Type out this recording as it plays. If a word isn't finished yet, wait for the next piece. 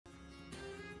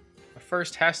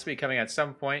first has to be coming at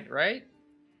some point, right?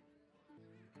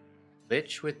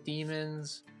 Lich with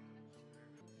demons.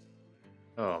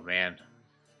 Oh, man.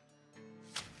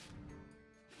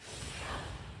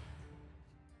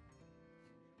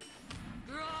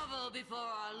 Grovel before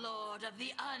our lord of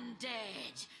the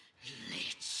undead,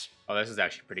 Lich. Oh, this is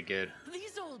actually pretty good.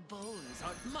 These old bones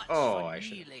aren't much Oh, for I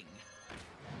should. kneeling.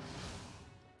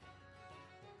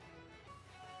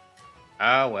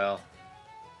 Ah, well.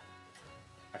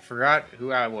 I forgot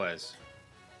who I was.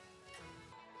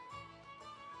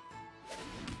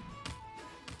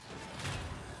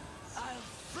 I'll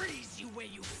freeze you where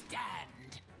you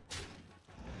stand.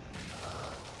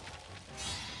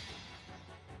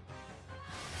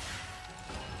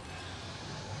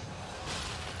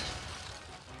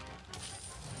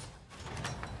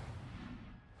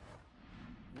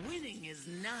 Winning is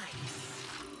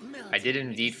nice. I did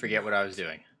indeed forget what I was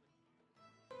doing.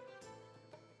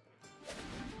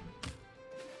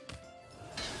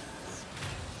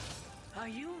 Are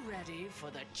you ready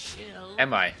for the chill?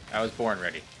 Am I? I was born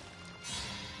ready.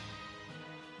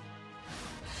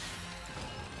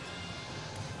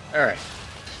 Alright.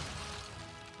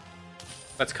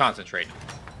 Let's concentrate.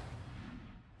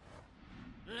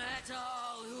 Let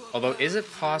all who Although, is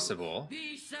it possible...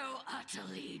 be so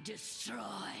utterly destroyed?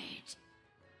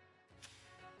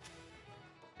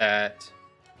 that...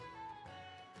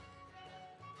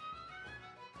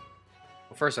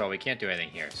 Well, first of all, we can't do anything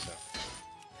here, so...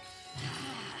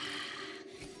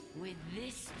 With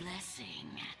this blessing,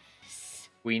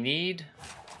 We need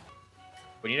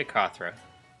a Kothra.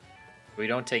 We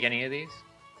don't take any of these.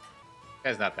 This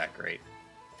guy's not that great.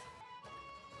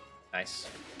 Nice.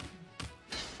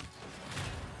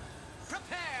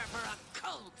 prepare for a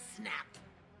cold snap.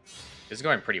 This is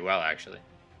going pretty well, actually.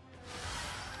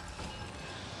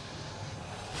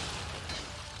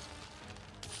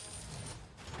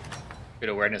 Good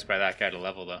awareness by that guy to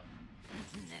level, though.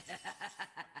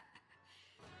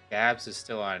 Gabs is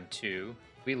still on 2.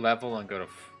 We level and go to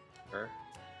 4.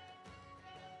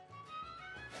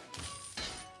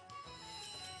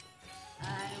 I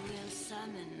will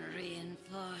summon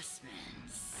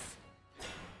reinforcements.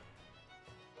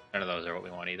 None of those are what we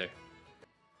want either.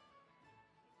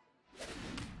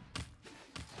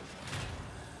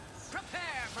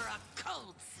 Prepare for a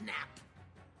cold snap.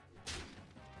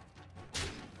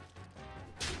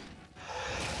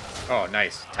 Oh,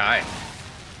 nice. Tie.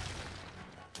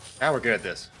 Now we're good at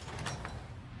this.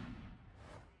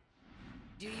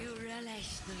 Do you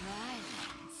relish the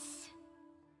violence?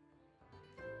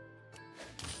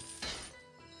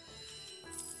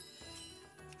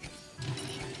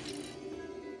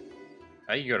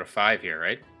 Now you go to 5 here,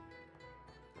 right?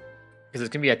 Because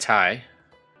it's going to be a tie. And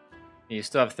you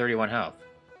still have 31 health.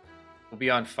 We'll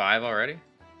be on 5 already.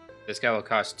 This guy will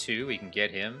cost 2. We can get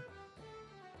him.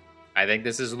 I think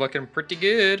this is looking pretty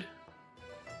good.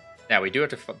 Now, we do have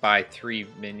to buy 3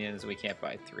 minions. We can't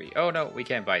buy 3. Oh, no, we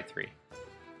can't buy 3. We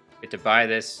have to buy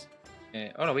this.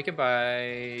 Oh, no, we can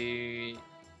buy...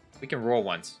 We can roll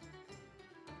once.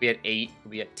 We at 8.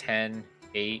 We'll be at 10,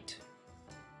 8,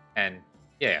 10.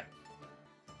 Yeah.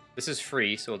 This is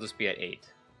free, so we'll just be at 8.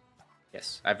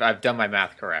 Yes, I've done my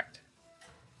math correct.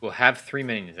 We'll have 3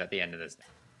 minions at the end of this.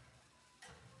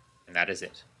 And that is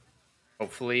it.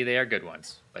 Hopefully they are good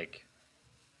ones. Like,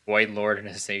 Void Lord and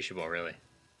Insatiable, really.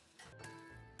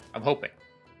 I'm hoping.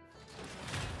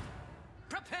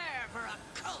 Prepare for a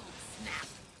cold snap.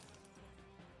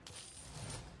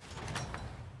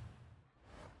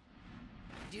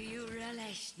 Do you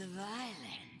relish the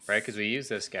violence? Right, because we use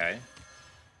this guy.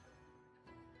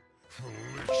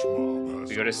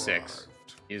 We We go to 6.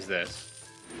 Use this.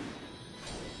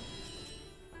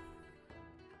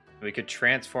 We could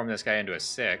transform this guy into a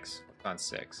 6. What's on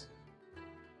 6?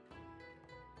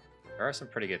 There are some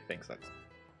pretty good things. Let's...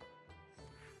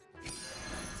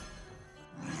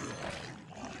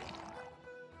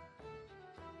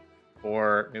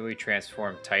 Or maybe we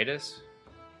transform Titus.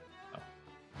 Oh.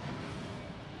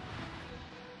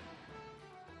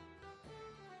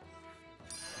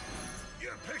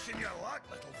 You're pushing your luck,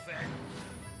 little thing.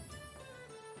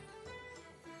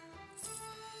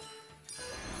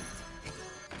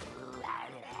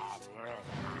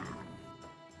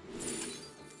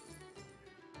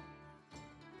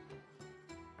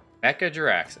 Mecha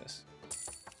Jiraxis.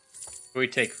 Who we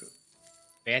take?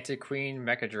 Manta Queen,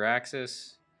 Mecha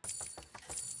Jiraxis.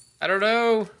 I don't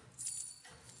know.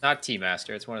 Not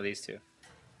T-Master. It's one of these two.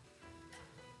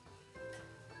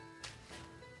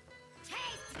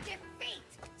 Taste defeat,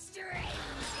 stranger.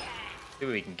 See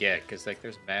what we can get, because like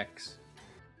there's mechs.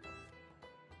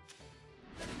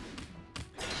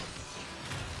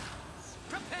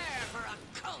 Prepare for a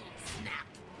cold snap.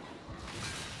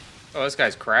 Oh, this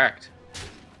guy's cracked.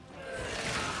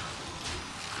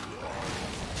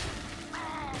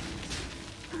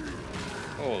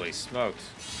 Holy smokes.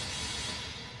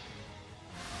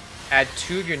 Add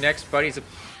 2 of your next buddies.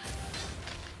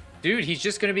 Dude, he's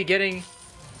just gonna be getting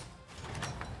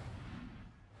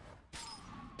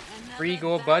 3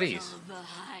 gold buddies.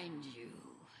 Behind you.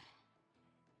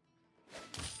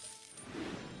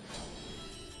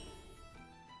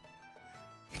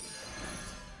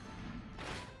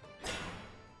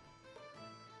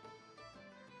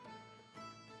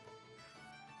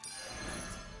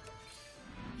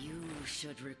 You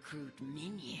should recruit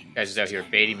minions. Guy's just out here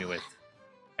baiting me with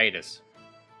Titus.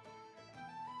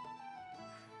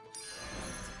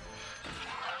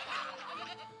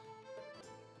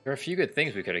 There are a few good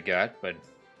things we could have got, but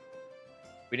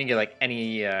we didn't get like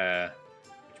any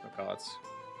whatchamacallits.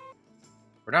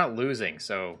 We're not losing,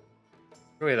 so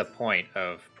really the point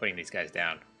of putting these guys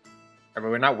down. Or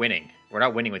we're not winning. We're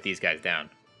not winning with these guys down.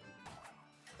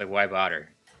 Like, why bother?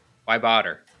 Why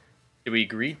bother? Did we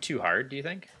greed too hard, do you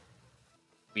think?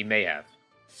 We may have.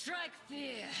 Strike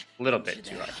fear A little bit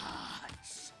into too their hard.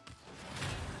 hearts.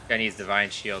 Guy needs Divine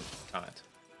Shield taunt.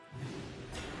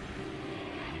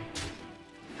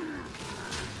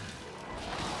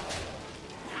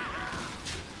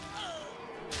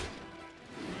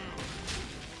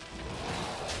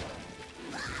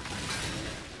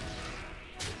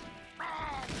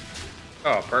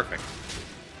 Oh, perfect.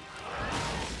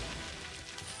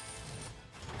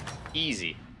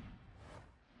 Easy.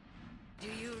 Do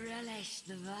you relish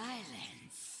the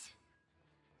violence?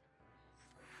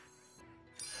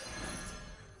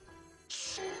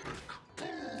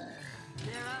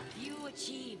 There are few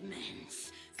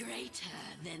achievements greater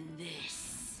than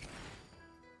this.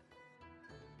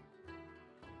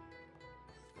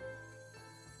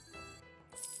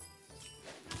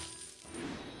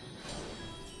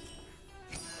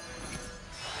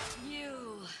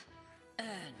 You earned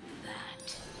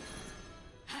that.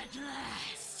 At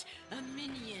last, a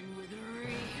minion with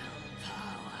real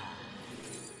power.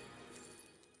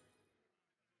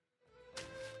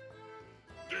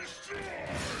 Destroy!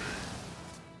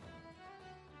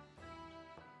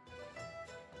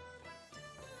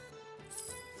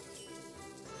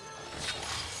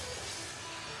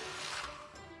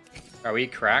 Are we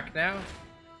cracked now?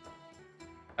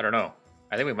 I don't know.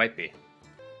 I think we might be.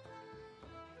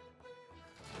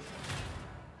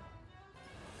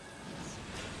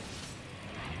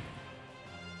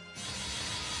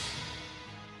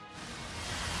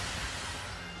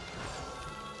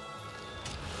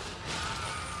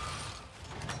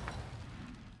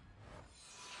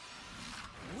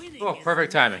 Winning Oh, is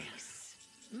perfect timing. nice.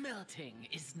 Melting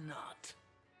is not.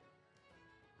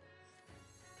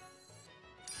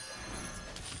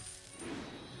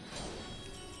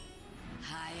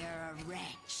 Hire a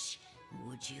wretch,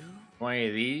 would you? One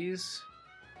of these.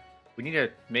 We need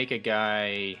to make a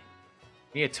guy.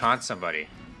 We need to taunt somebody.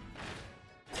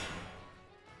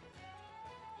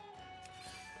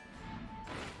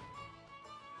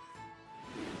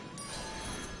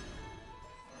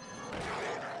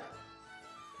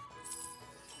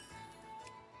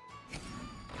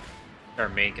 Our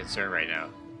main concern right now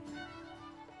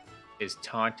is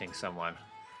taunting someone.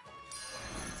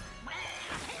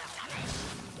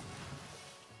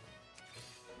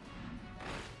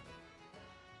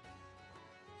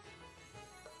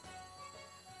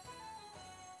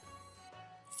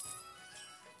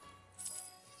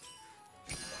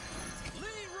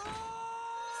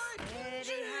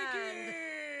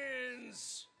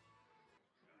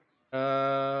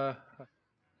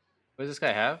 What does this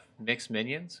guy have? Mixed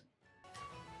minions?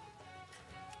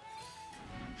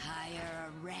 Hire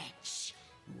a wretch,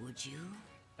 would you?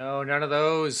 No, none of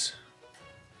those.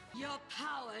 Your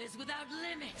power is without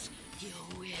limit.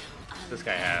 Your will. What does this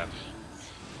guy have?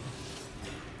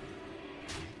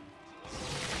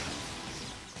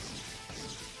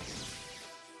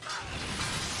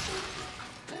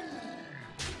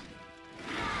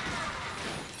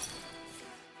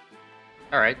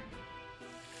 Alright.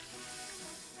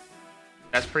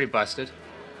 That's pretty busted.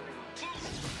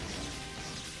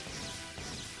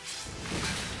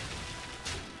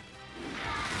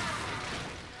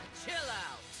 Chill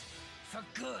out. For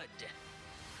good.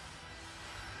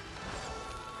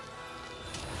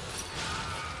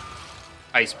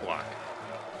 Ice block.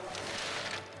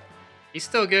 He's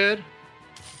still good.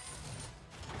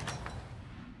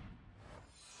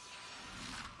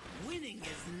 Winning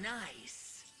is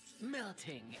nice.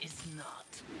 Melting is not.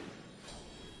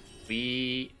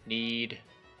 We need...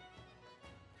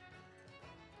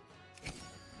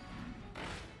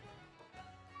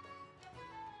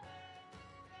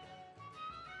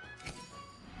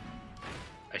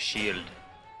 shield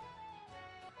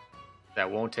that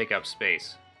won't take up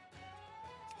space.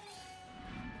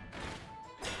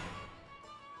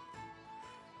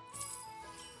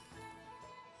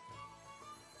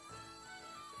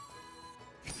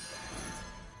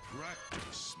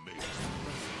 Practice makes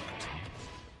perfect.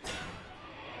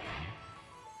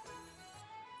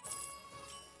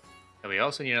 And we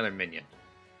also need another minion.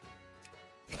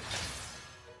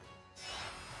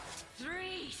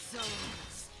 3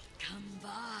 souls combined.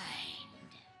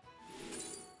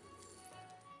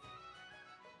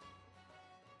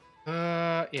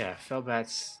 Yeah,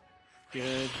 Felbat's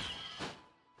good.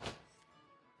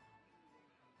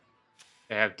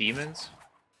 They have demons.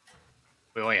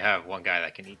 We only have one guy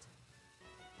that can eat.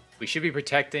 We should be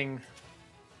protecting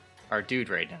our dude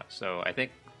right now, so I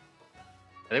think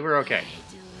we're okay. I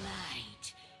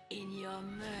delight in your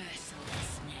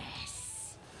mercilessness.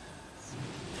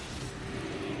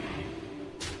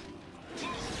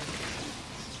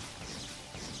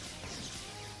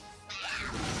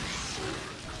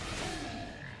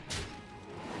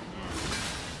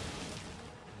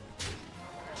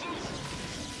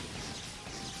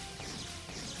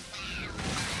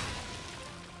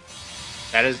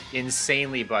 That is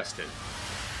insanely busted.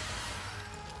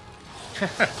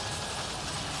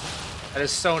 That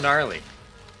is so gnarly.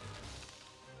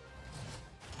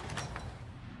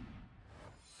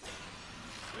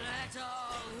 Let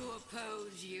all who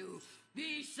oppose you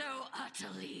be so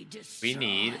utterly destroyed. We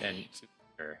need an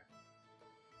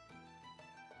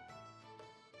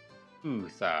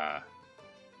Uther.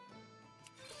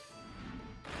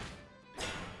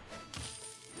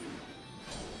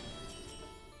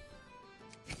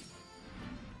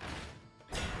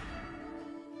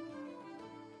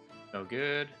 No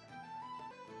good. Do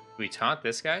we taunt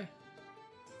this guy?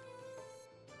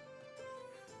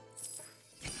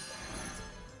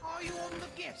 Are you on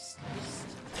the guest list?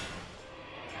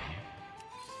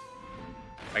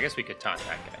 I guess we could taunt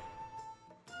that guy.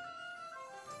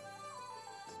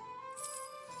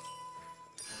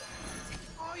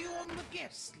 Are you on the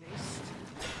guest list?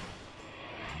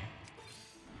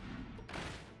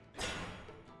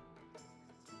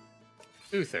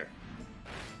 Uther.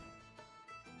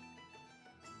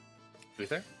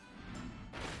 Uther?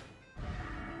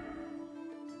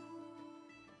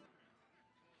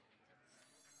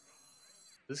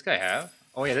 Does this guy have?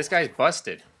 Oh yeah, this guy's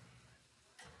busted.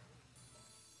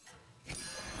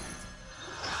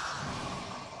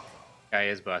 Guy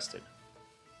is busted.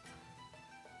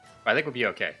 But I think we'll be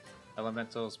okay.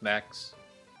 Elementals, max.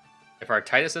 If our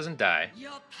Titus doesn't die...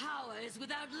 Your power is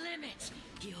without limit.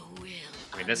 Your will.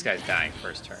 I mean, this guy's dying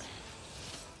first turn.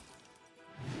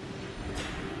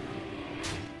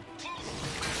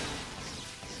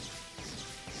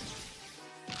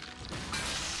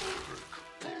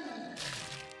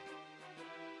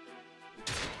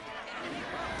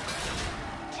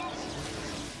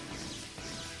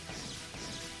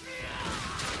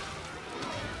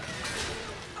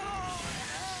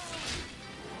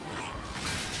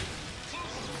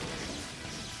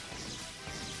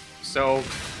 So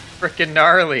freaking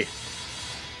gnarly.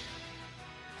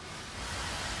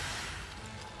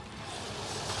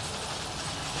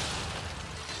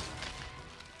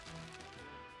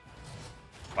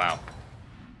 Wow.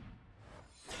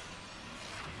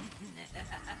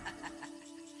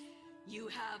 You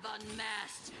have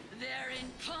unmasked their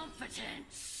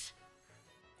incompetence.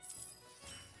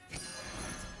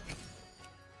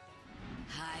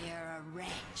 Hire a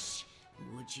wretch,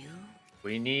 would you?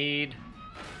 We need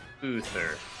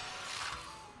Uther.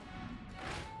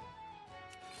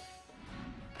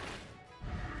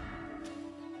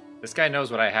 This guy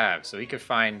knows what I have, so he could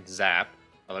find Zap.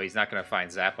 Although he's not going to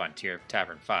find Zap on tier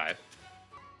Tavern 5.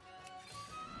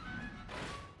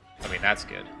 I mean, that's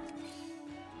good.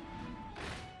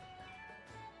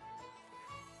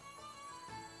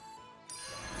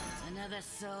 Another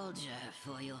soldier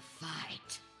for your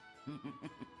fight.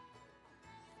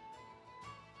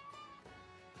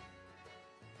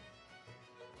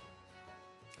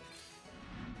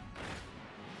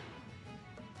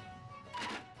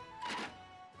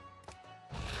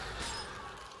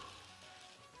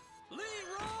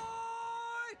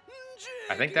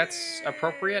 I think that's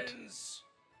appropriate.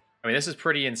 I mean, this is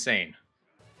pretty insane.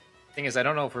 Thing is, I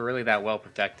don't know if we're really that well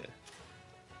protected.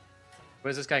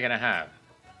 What is this guy gonna have?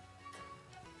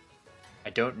 I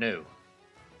don't know.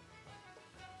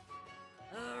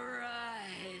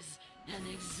 Arise and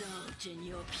exult in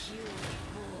your pure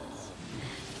form.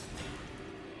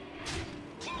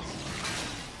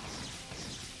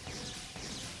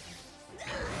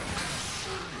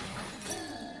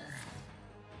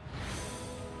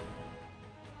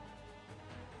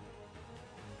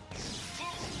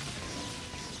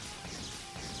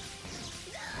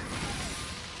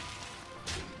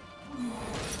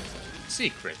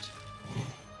 Secret.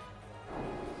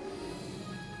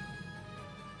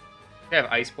 We have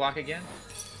ice block again.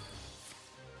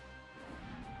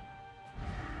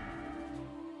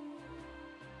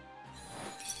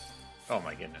 Oh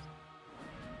my goodness.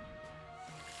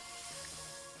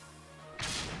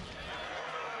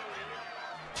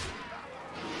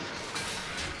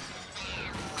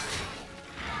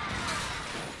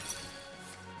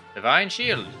 Divine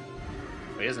Shield.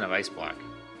 Oh, he doesn't have ice block.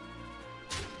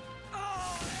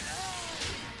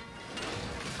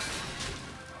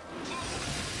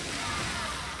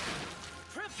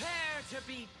 Prepare to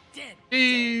be dead.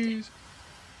 Jeez.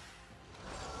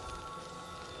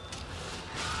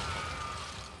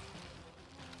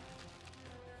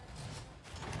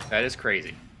 That is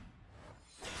crazy.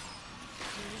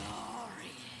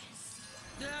 Glorious.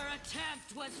 Their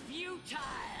attempt was futile.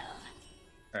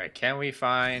 Alright, can we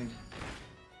find...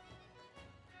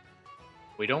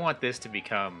 We don't want this to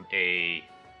become a...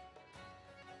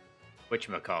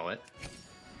 whatchamacallit.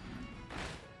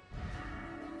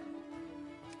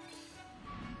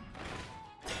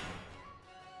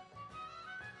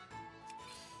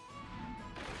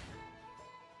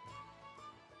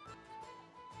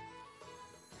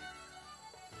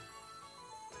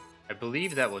 I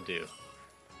believe that will do.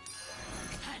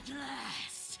 At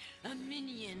last, a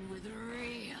minion with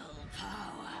real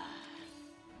power.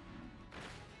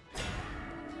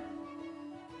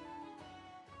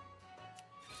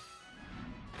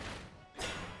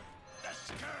 The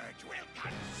scourge will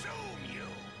consume you.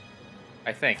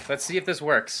 I think. Let's see if this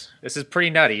works. This is pretty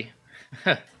nutty.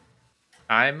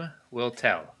 Time will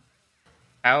tell.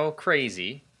 How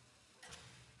crazy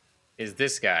is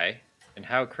this guy, and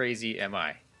how crazy am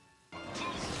I?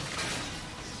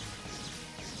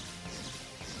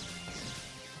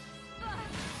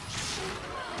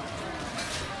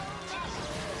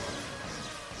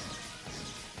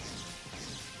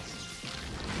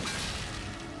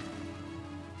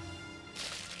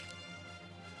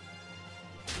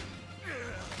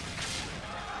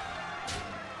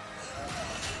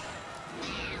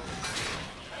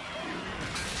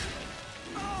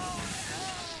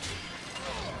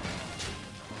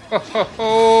 Ho ho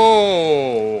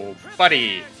ho,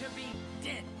 buddy!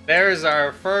 There's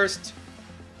our first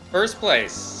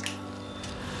place.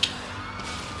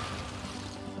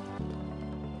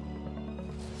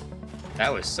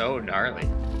 That was so gnarly.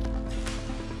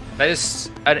 That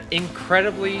is an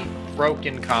incredibly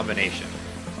broken combination.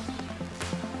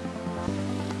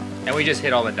 And we just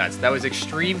hit all the nuts. That was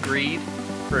extreme greed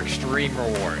for extreme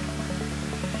reward.